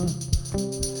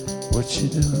 what you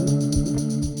done?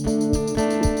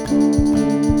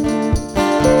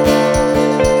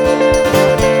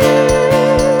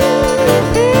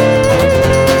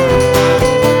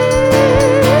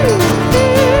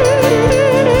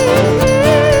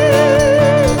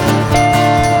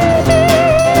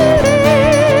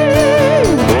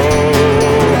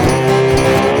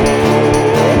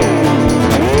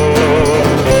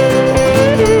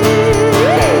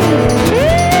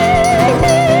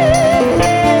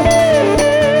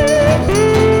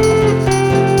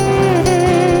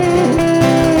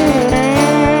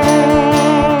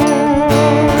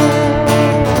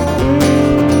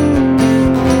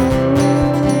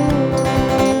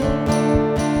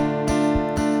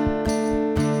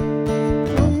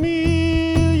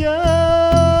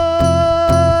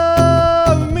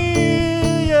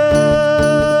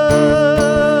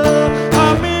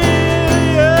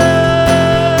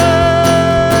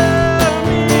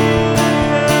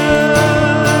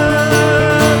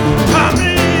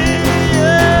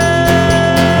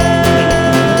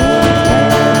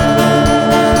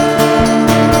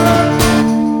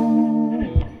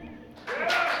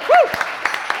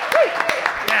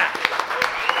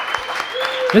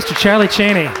 Mr. Charlie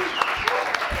Chaney.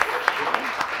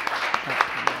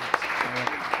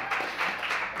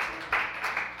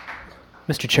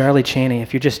 Mr. Charlie Chaney.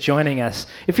 If you're just joining us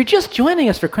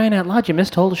for crying out loud, you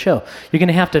missed the whole show. You're going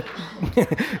to have to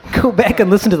go back and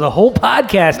listen to the whole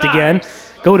podcast again.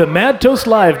 Go to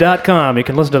madtoastlive.com. You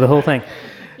can listen to the whole thing.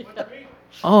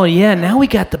 Oh, yeah, now we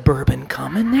got the bourbon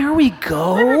coming. There we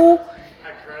go.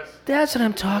 That's what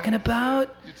I'm talking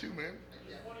about. You too, man.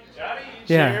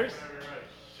 Yeah. Cheers.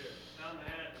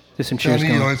 There's some cheers Johnny,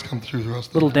 you going. always come through the rest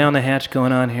of Little the down the hatch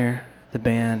going on here, the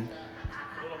band.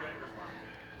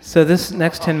 So this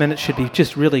next 10 minutes should be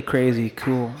just really crazy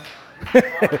cool.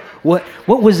 What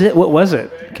was it? What was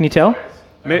it? Can you tell?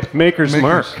 Maker's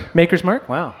Mark. Maker's Mark?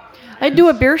 Wow. I'd do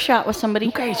a beer shot with somebody.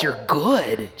 You guys are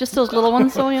good. Just those little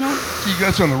ones, so, you know? You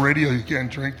guys on the radio, you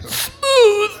can't drink them.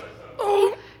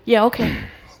 Yeah, okay.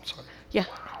 Sorry. Yeah.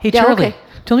 Hey, Yeah, Charlie, okay.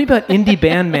 tell me about Indie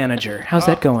Band Manager. How's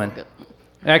that going?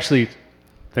 Actually,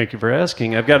 thank you for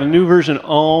asking. I've got a new version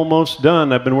almost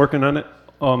done. I've been working on it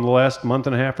the last month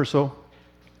and a half or so,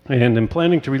 and I'm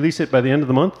planning to release it by the end of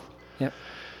the month. Yep.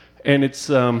 And it's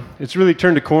really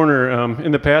turned a corner.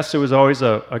 In the past, it was always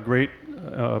a great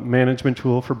management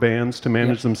tool for bands to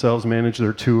manage themselves, manage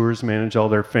their tours, manage all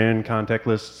their fan contact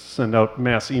lists, send out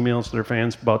mass emails to their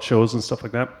fans about shows and stuff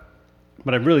like that.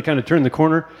 But I've really kind of turned the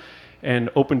corner and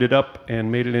opened it up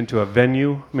and made it into a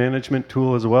venue management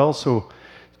tool as well. So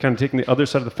kind of taking the other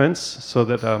side of the fence so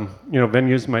that,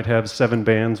 venues might have 7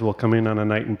 bands will come in on a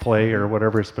night and play or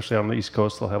whatever, especially on the East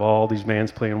Coast. They'll have all these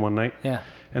bands playing one night. Yeah.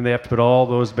 And they have to put all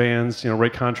those bands,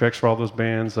 write contracts for all those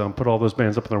bands, put all those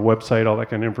bands up on their website, all that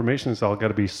kind of information. It's all got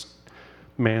to be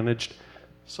managed.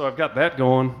 So I've got that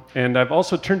going. And I've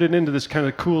also turned it into this kind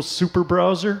of cool super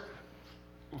browser.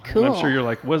 Cool. And I'm sure you're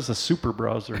like, what is a super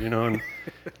browser? And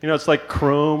it's like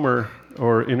Chrome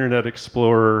or Internet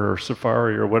Explorer or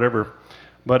Safari or whatever.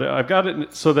 But I've got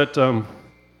it so that,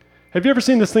 have you ever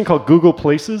seen this thing called Google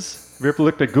Places? Have you ever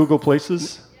looked at Google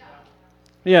Places?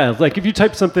 Yeah, like if you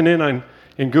type something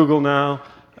in Google now,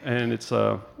 and it's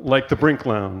like the Brink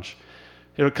Lounge,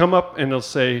 it'll come up and it'll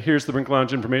say, here's the Brink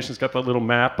Lounge information. It's got that little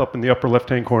map up in the upper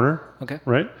left-hand corner. Okay.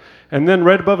 Right? And then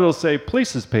right above it, it'll say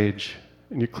Places page.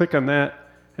 And you click on that,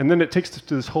 and then it takes us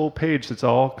to this whole page that's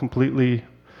all completely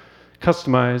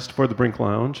customized for the Brink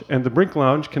Lounge, and the Brink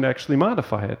Lounge can actually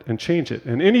modify it and change it.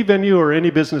 And any venue or any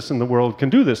business in the world can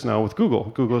do this now with Google.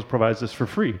 Google provides this for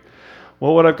free.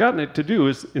 Well, what I've gotten it to do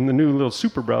is, in the new little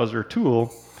super browser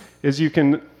tool, is you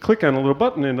can click on a little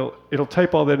button and it'll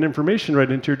type all that information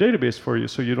right into your database for you,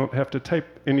 so you don't have to type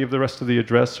any of the rest of the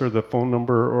address or the phone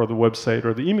number or the website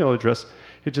or the email address.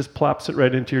 It just plops it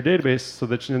right into your database so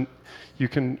that you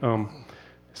can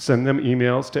send them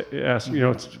emails to ask,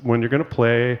 when you're going to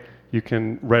play. You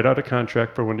can write out a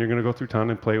contract for when you're going to go through town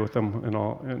and play with them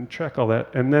and track all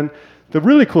that. And then the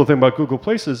really cool thing about Google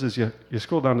Places is you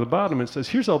scroll down to the bottom and it says,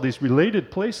 here's all these related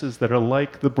places that are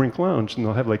like the Brink Lounge, and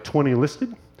they'll have like 20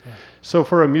 listed. Yeah. So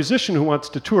for a musician who wants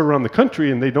to tour around the country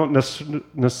and they don't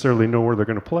necessarily know where they're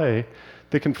going to play,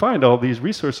 they can find all these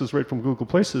resources right from Google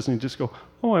Places, and you just go,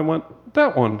 oh, I want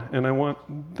that one, and I want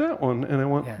that one, and I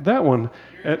want that one.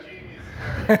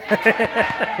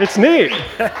 It's neat.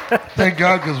 Thank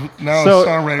God, because now So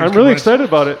songwriters. I'm really excited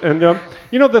about it. And,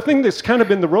 the thing that's kind of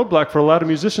been the roadblock for a lot of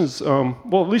musicians,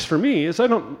 well, at least for me, is I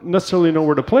don't necessarily know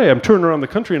where to play. I'm touring around the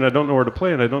country, and I don't know where to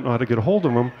play, and I don't know how to get a hold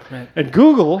of them. Right. And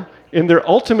Google, in their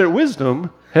ultimate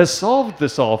wisdom, has solved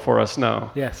this all for us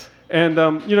now. Yes. And,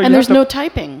 And there's no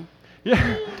typing.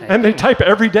 Yeah, and they type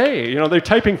every day. They're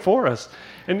typing for us.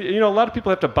 And, a lot of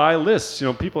people have to buy lists.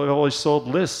 People have always sold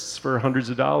lists for hundreds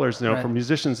of dollars, Right. for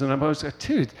musicians. And I'm always like,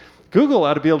 dude, Google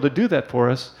ought to be able to do that for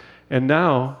us. And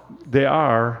now they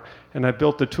are. And I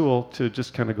built the tool to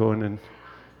just kind of go in and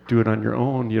do it on your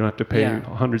own. You don't have to pay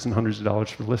hundreds and hundreds of dollars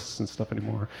for lists and stuff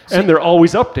anymore. And they're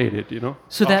always updated,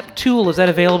 So that tool, is that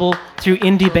available through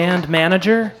Indie Band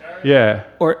Manager? Yeah.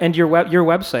 And your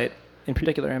website in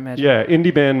particular, I imagine? Yeah,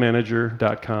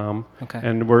 indiebandmanager.com. Okay.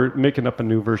 And we're making up a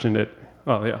new version at,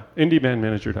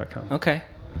 indiebandmanager.com. Okay,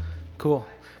 cool.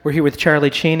 We're here with Charlie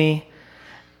Chaney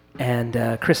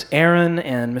and Chris Aaron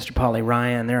and Mr. Paulie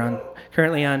Ryan. They're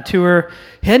currently on tour,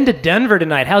 heading to Denver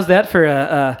tonight. How's that for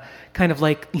a kind of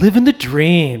like living the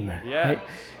dream? Yeah. Right?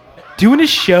 Doing a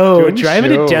show,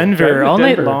 driving to Denver all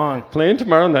night long. Playing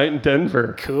tomorrow night in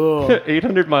Denver. Cool.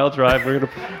 800-mile drive. We're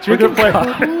gonna Drinking play.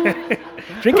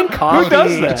 Drinking coffee. Who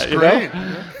does that? It's great.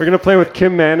 We're gonna play with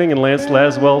Kim Manning and Lance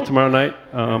Laswell tomorrow night.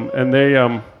 And they,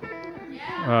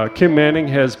 Kim Manning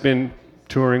has been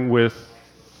touring with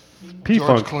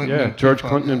P-Funk. Clinton and George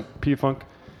P-Funk, Clinton and P-Funk.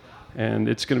 and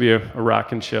it's going to be a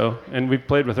rockin' show. And we've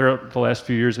played with her the last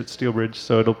few years at Steel Bridge,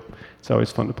 so it's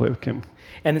always fun to play with Kim.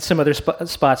 And some other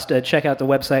spots to check out the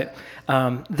website.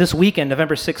 This weekend,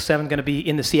 November 6th, 7th, going to be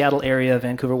in the Seattle area,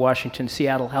 Vancouver, Washington,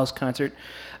 Seattle House Concert.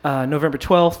 November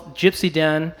 12th, Gypsy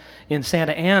Den in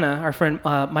Santa Ana. Our friend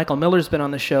Michael Miller's been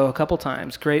on the show a couple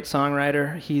times. Great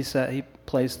songwriter. He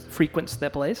frequents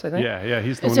that place, I think. Yeah,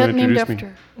 he's the Is one that who named introduced me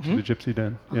after? to the Gypsy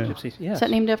Den. Yeah. Gypsy, yes. Is that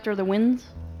named after the winds?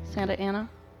 Santa Ana?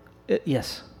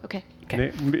 Yes. Okay.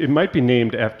 It might be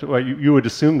named after. Well, you would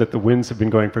assume that the Winds have been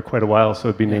going for quite a while, so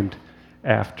it'd be named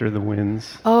after the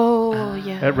Winds. Oh,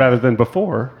 yeah. Rather than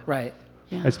before. Right.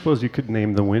 Yeah. I suppose you could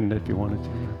name the wind if you wanted to.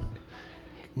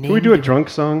 Can we do a drunk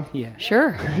song? Yeah.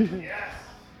 Sure.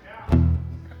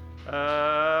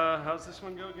 How's this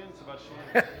one go again? It's about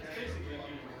Shannon.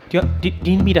 Do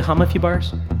you need me to hum a few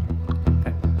bars?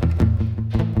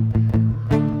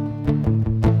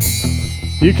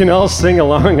 You can all sing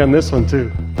along on this one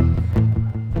too.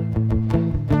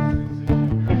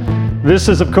 This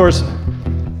is, of course,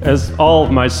 as all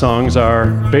of my songs are,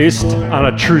 based on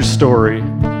a true story.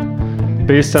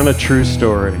 Based on a true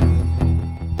story.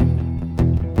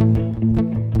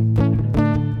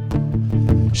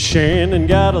 Shannon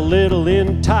got a little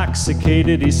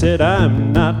intoxicated. He said,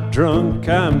 I'm not drunk,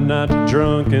 I'm not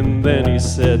drunk. And then he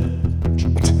said,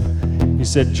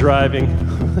 driving.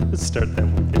 Let's start that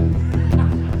one again.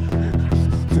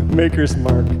 Maker's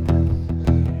Mark.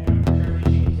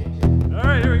 All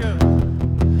right, here we go.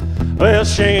 Well,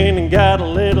 Shannon got a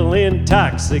little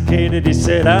intoxicated. He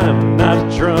said, I'm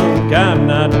not drunk, I'm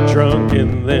not drunk.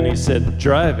 And then he said,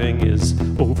 driving is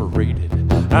overrated.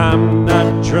 I'm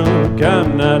not drunk,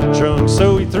 I'm not drunk.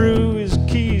 So he threw his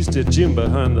keys to Jim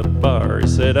behind the bar. He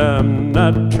said, I'm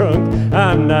not drunk,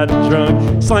 I'm not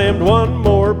drunk. Slammed one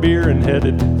more beer and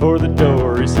headed for the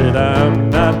door. He said, I'm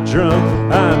not drunk,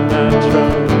 I'm not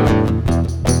drunk.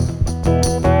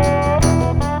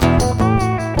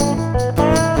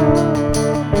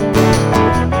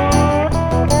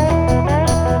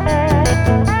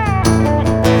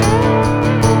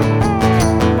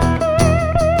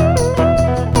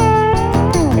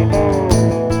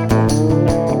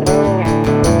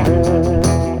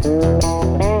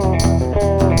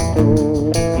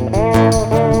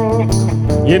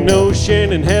 You know,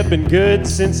 Shannon had been good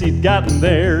since he'd gotten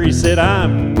there. He said,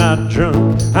 I'm not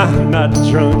drunk, I'm not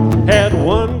drunk. Had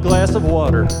one glass of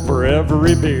water for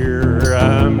every beer.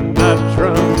 I'm not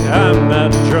drunk, I'm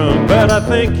not drunk. But I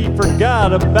think he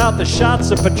forgot about the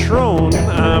shots of Patron.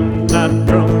 I'm not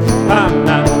drunk, I'm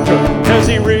not drunk. 'Cause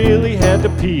he really had to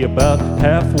pee about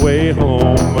halfway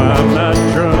home. I'm not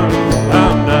drunk,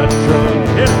 I'm not drunk.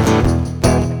 Hit it.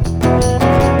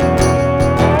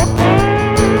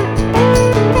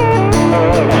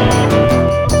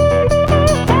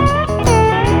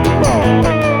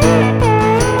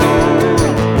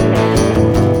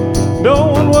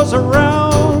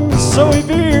 Around, so he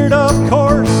veered off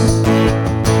course,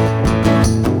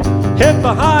 hid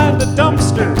behind the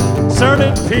dumpster,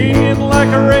 started peeing like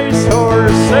a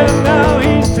racehorse, and now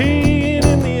he's peeing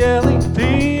in the alley,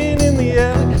 peeing in the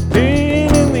alley,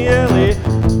 peeing in the alley.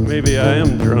 Maybe I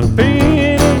am drunk.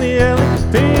 Peeing in the alley,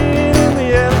 peeing in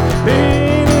the alley,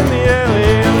 peeing in the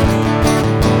alley,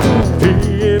 peeing in the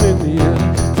alley, peeing in the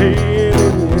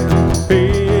alley,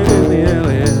 peeing in the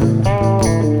alley.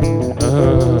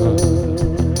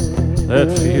 That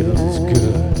feels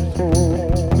good.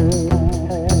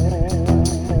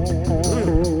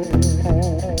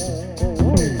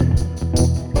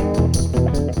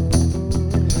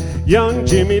 Young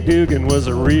Jimmy Dugan was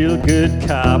a real good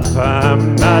cop.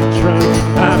 I'm not drunk,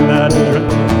 I'm not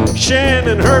drunk.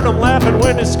 Shannon heard him laughing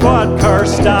when his squad car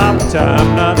stopped.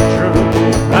 I'm not drunk,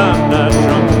 I'm not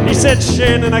drunk. He said,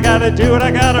 Shannon, I gotta do it, I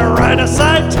gotta write a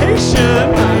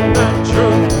citation. I'm not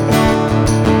drunk.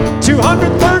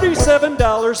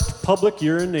 $237 public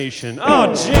urination.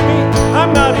 Oh, Jimmy,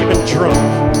 I'm not even drunk.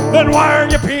 Then why are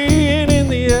you peeing in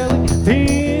the alley?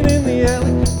 Peeing in the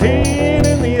alley, peeing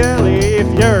in the alley. If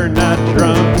you're not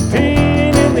drunk,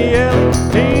 peeing in the alley,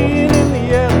 peeing in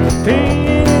the alley,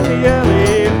 peeing in the alley.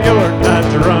 If you're not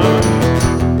drunk.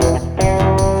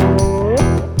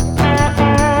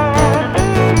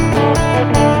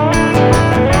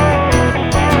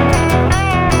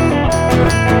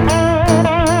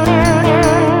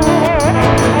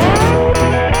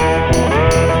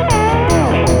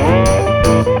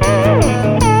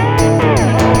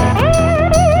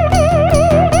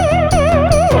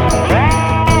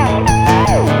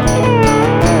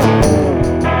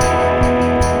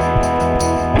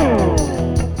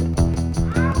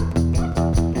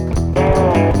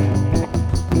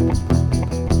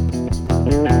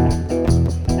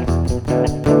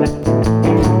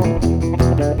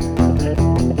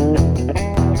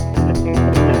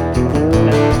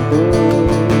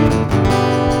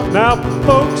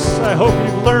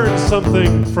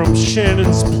 something from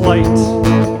Shannon's plate.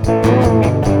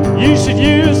 You should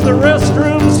use the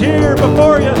restrooms here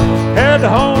before you head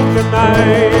home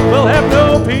tonight. We'll have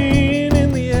no peeing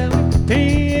in the alley,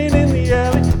 peeing in the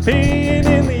alley, peeing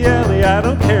in the alley. I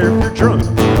don't care if you're drunk.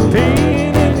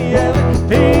 Peeing in the alley,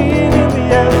 peeing in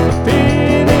the alley,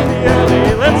 peeing in the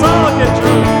alley. Let's all get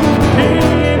drunk.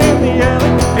 Peeing in the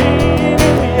alley, peeing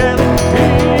in the alley,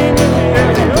 peeing in the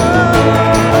alley.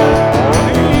 Oh,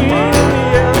 peeing in the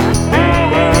alley,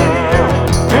 peeing in the alley,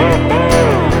 peeing in the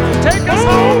alley. Take us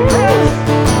home, Chris.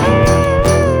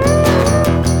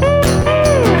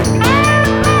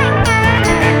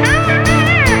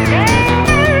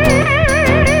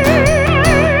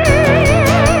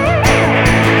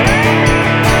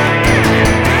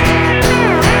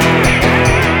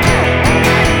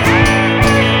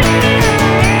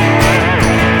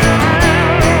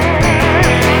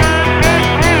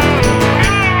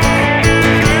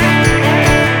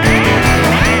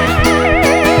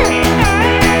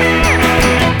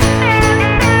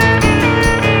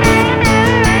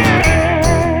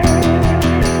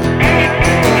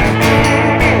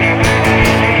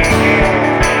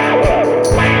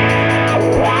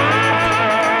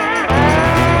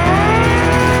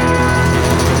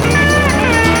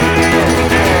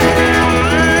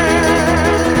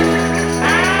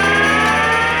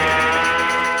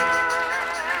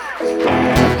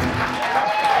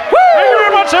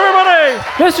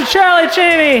 Mr. Charlie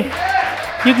Cheney.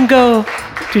 You can go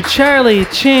to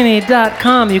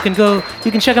charliecheney.com. You can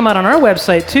check him out on our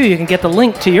website too. You can get the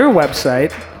link to your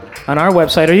website on our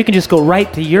website, or you can just go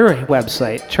right to your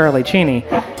website, Charlie Cheney.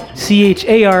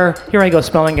 C-H-A-R, here I go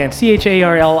spelling again,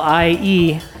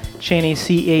 C-H-A-R-L-I-E, Cheney,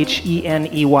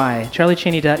 C-H-E-N-E-Y,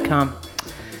 charliecheney.com.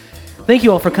 Thank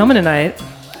you all for coming tonight.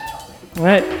 All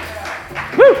right.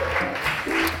 Woo!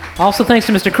 Also thanks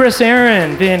to Mr. Chris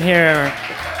Aaron being here.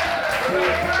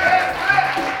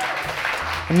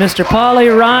 And Mr. Polly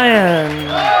Ryan.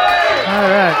 All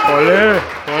right.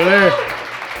 Ole.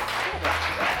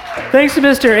 Thanks to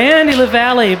Mr. Andy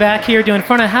LaValle back here doing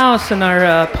front of house, and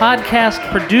our broadcast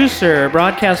producer,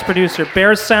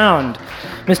 Bear Sound.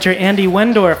 Mr. Andy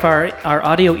Wendorf, our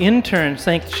audio intern.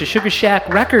 Thanks to Sugar Shack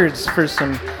Records for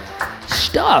some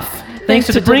stuff. Thanks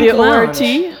to the Brink Lounge.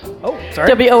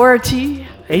 WORT. WORT.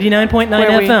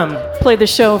 89.9 FM. Play the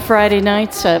show Friday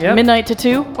nights at midnight to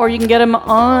 2, or you can get them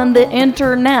on the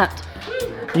internet.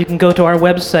 You can go to our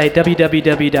website,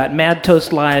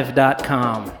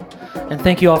 www.madtoastlive.com. And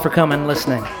thank you all for coming and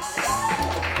listening.